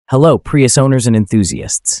Hello, Prius owners and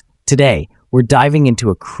enthusiasts. Today, we're diving into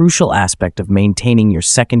a crucial aspect of maintaining your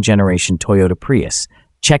second-generation Toyota Prius,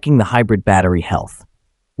 checking the hybrid battery health.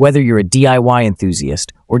 Whether you're a DIY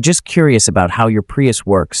enthusiast or just curious about how your Prius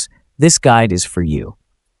works, this guide is for you.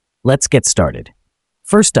 Let's get started.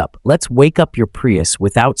 First up, let's wake up your Prius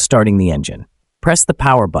without starting the engine. Press the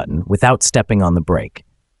power button without stepping on the brake.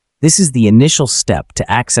 This is the initial step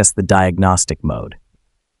to access the diagnostic mode.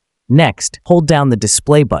 Next, hold down the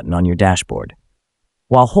display button on your dashboard.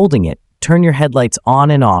 While holding it, turn your headlights on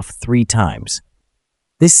and off 3 times.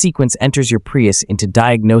 This sequence enters your Prius into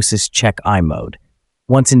Diagnosis Check I mode.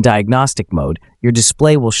 Once in diagnostic mode, your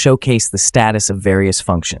display will showcase the status of various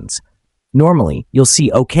functions. Normally, you'll see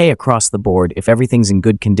OK across the board if everything's in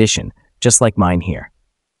good condition, just like mine here.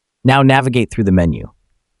 Now navigate through the menu.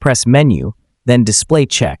 Press Menu, then Display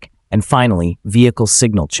Check, and finally, Vehicle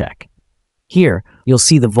Signal Check. Here, you'll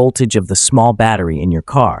see the voltage of the small battery in your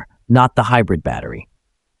car, not the hybrid battery.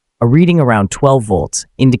 A reading around 12 volts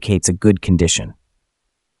indicates a good condition.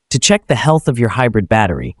 To check the health of your hybrid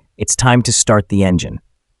battery, it's time to start the engine.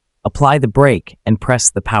 Apply the brake and press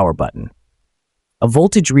the power button. A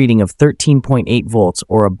voltage reading of 13.8 volts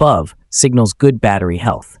or above signals good battery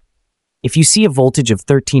health. If you see a voltage of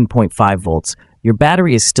 13.5 volts, your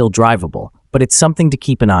battery is still drivable, but it's something to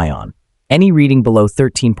keep an eye on. Any reading below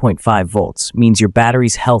 13.5 volts means your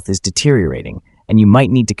battery's health is deteriorating, and you might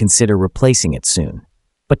need to consider replacing it soon.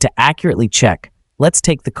 But to accurately check, let's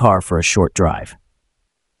take the car for a short drive.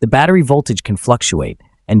 The battery voltage can fluctuate,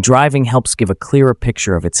 and driving helps give a clearer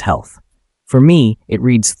picture of its health. For me, it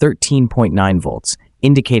reads 13.9 volts,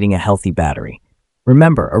 indicating a healthy battery.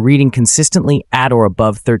 Remember, a reading consistently at or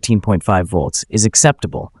above 13.5 volts is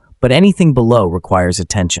acceptable, but anything below requires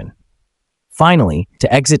attention. Finally,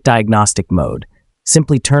 to exit diagnostic mode,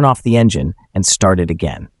 simply turn off the engine and start it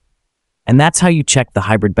again. And that's how you check the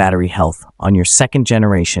hybrid battery health on your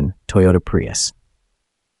second-generation Toyota Prius.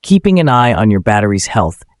 Keeping an eye on your battery's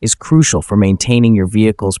health is crucial for maintaining your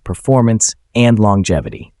vehicle's performance and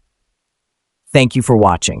longevity. Thank you for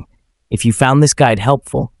watching. If you found this guide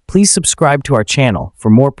helpful, please subscribe to our channel for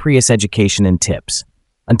more Prius education and tips.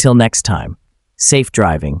 Until next time, safe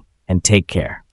driving and take care.